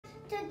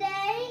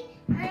Today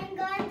I'm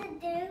going to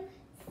do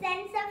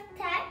sense of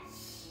touch,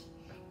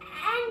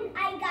 and I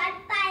got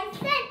 5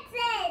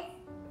 senses.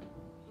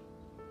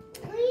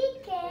 We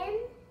can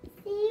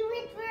see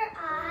with our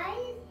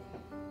eyes,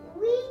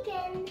 we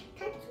can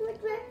touch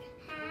with our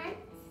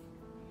hands,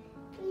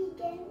 we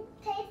can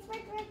taste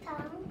with our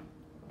tongue,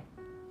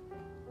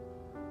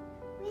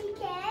 we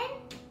can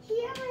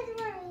hear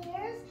with our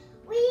ears,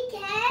 we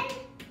can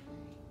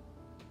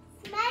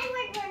smell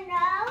with our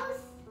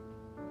nose.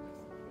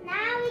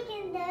 Now we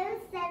can do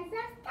sense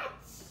of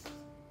touch.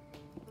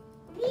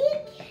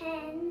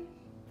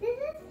 This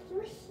is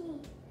squishy.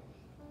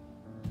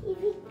 If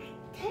we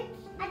touch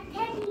a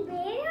teddy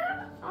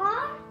bear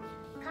or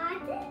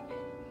cotton,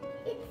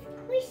 it's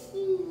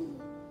squishy.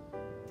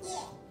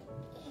 Yeah.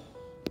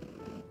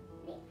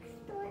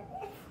 Next one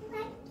is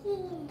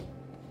spiky.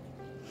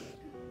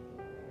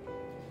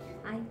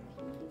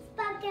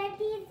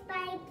 Spaghetti is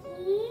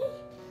spiky.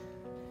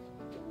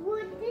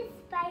 Wood is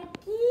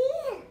spiky.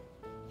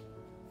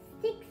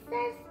 Sticks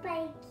are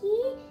spiky,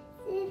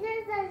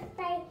 scissors are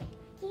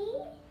spiky,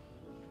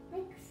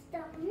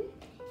 stone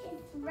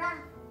is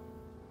rough.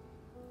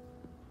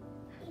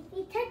 If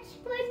we touch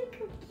one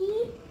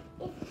cookie,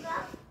 it's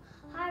rough.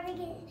 If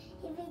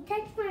we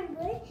touch one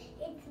wood,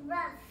 it's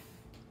rough.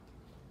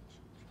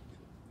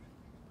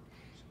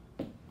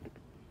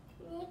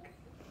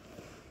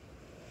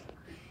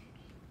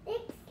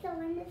 Next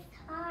one is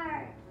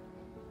hard.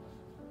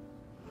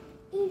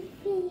 If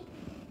we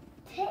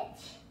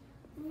touch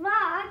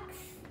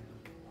rocks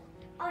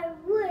or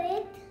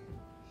wood,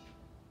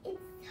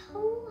 it's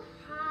so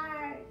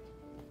hard.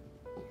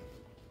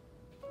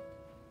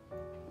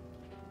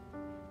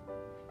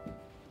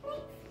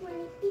 Next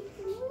one is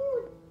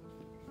wood.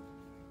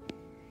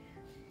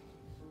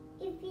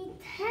 If we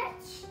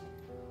touch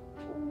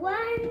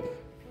one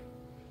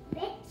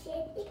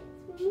wretched, it's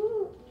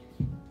smooth.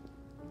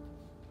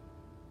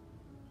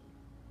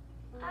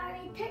 Or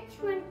we touch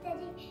one that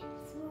is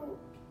smooth.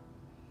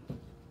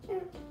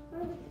 Next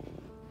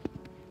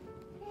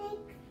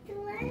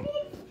one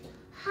is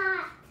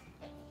hot.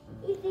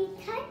 If we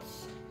touch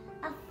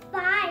a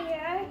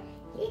fire,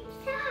 it's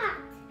hot.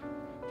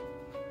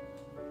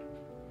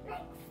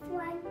 Next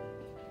one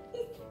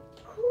is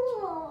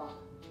cool.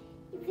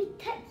 If we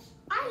touch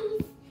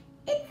ice,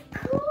 it's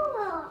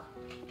cool.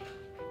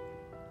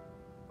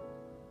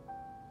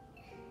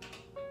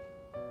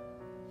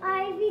 Or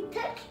if we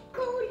touch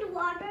cold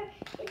water,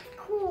 it's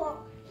cool.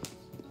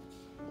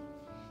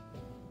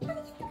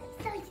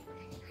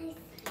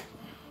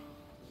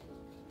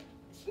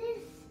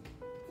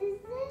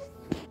 This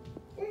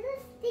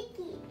is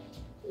sticky.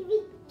 If we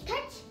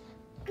touch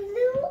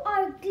glue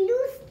or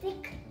glue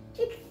stick,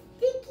 it's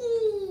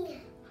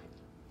sticky.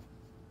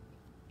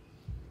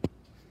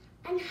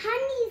 And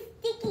honey is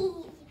sticky.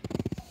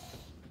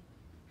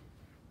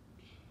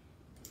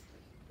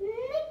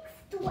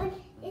 Next one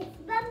is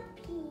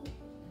bumpy.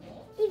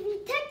 If we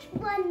touch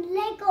one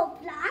Lego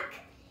block,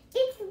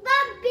 it's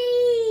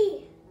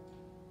bumpy.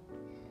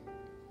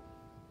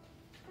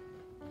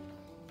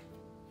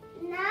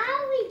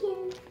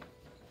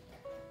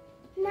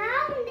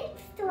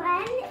 Next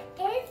one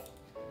is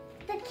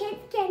the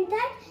kids can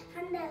touch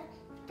and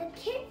the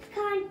kids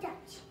can't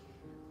touch.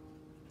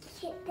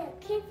 The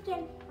kids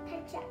can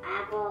touch an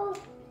apple,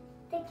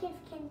 the kids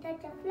can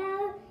touch a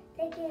flower,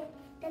 the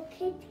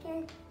kids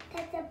can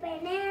touch a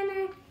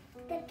banana,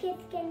 the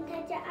kids can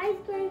touch an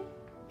ice cream,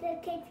 the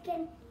kids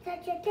can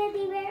touch a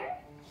teddy bear,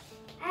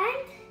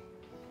 and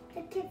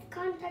the kids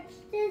can't touch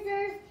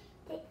scissors,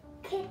 the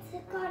kids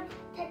can't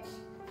touch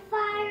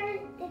fire,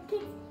 the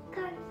kids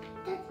can't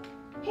touch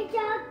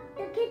hijab,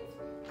 the kids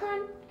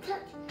can't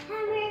touch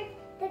hammer,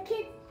 the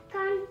kids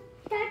can't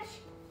touch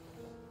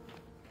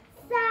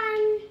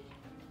sun.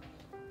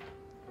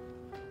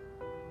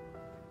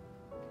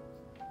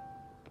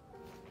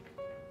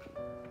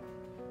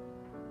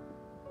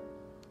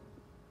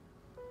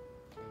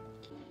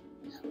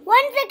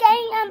 Once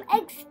again, I'm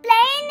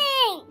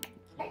explaining.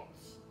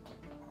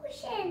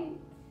 Cushion.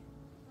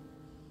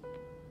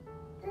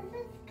 This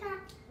is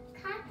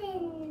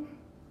cotton.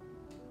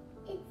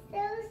 It's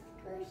so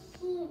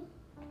squishy.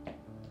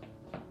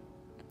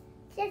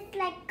 Just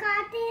like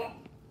cotton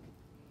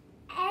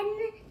and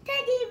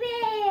teddy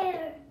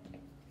bear.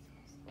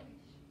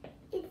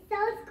 It's so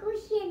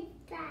squishy and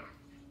stuff.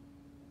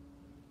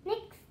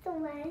 Next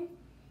one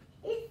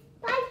is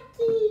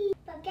spiky.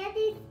 Spaghetti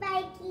is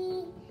spiky.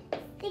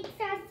 Sticks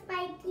are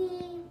spiky.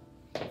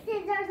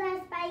 Scissors are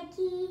spiky.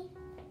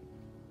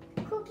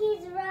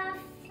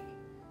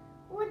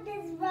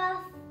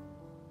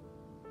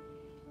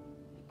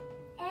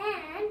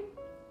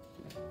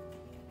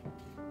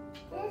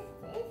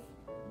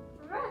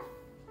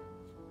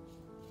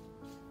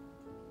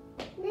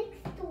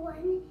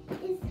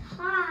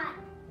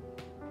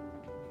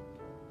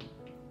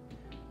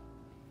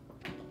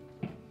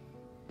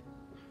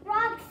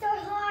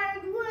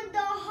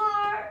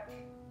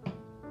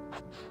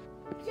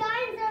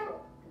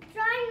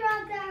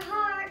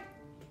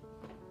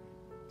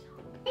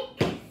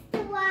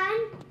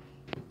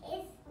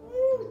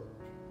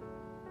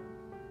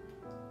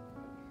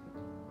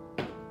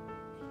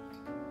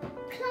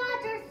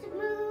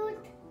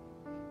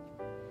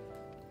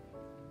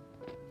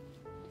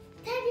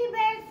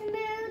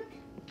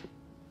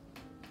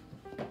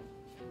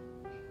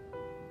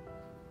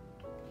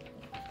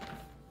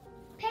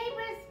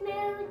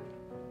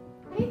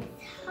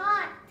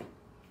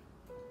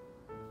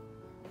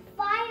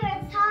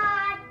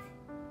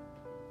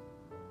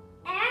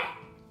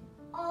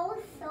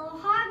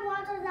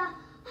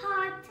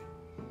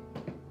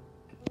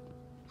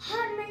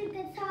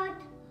 is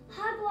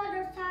hot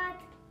water is hot,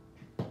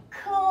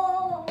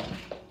 cold,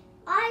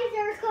 eyes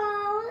are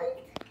cold.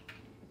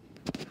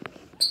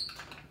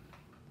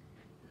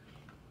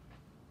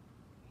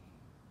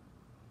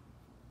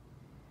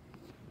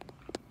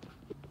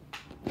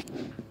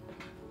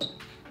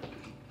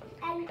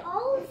 And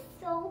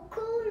also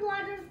cold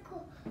water is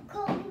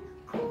cold,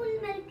 cool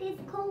milk is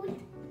cold,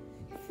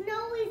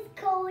 snow is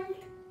cold.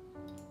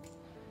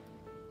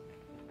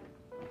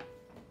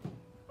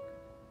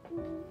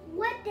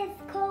 What is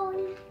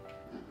cold?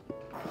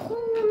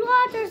 Cold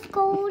water is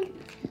cold,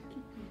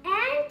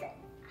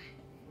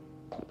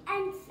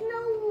 and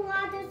snow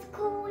water is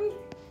cold.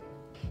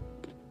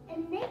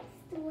 And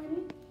next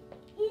one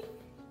is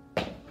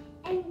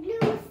and blue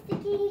is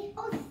sticky.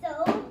 Also,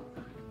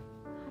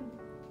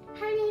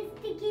 honey is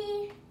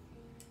sticky.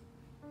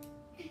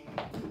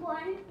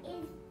 One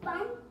is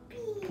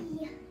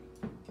bumpy.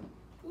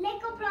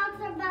 Lego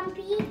blocks are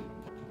bumpy.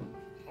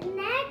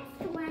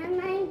 Next one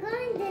I'm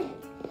going to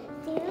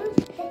do,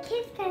 the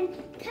kids can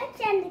touch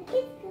and the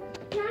kids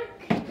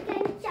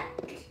can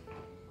touch.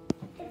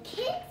 The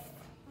kids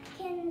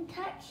can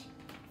touch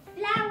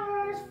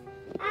flowers,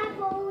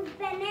 apples,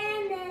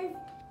 bananas,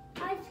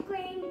 ice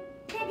cream,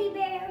 teddy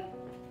bear.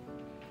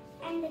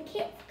 And the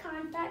kids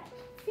can't touch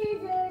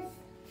scissors,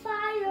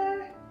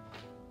 fire,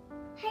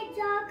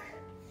 hedgehog,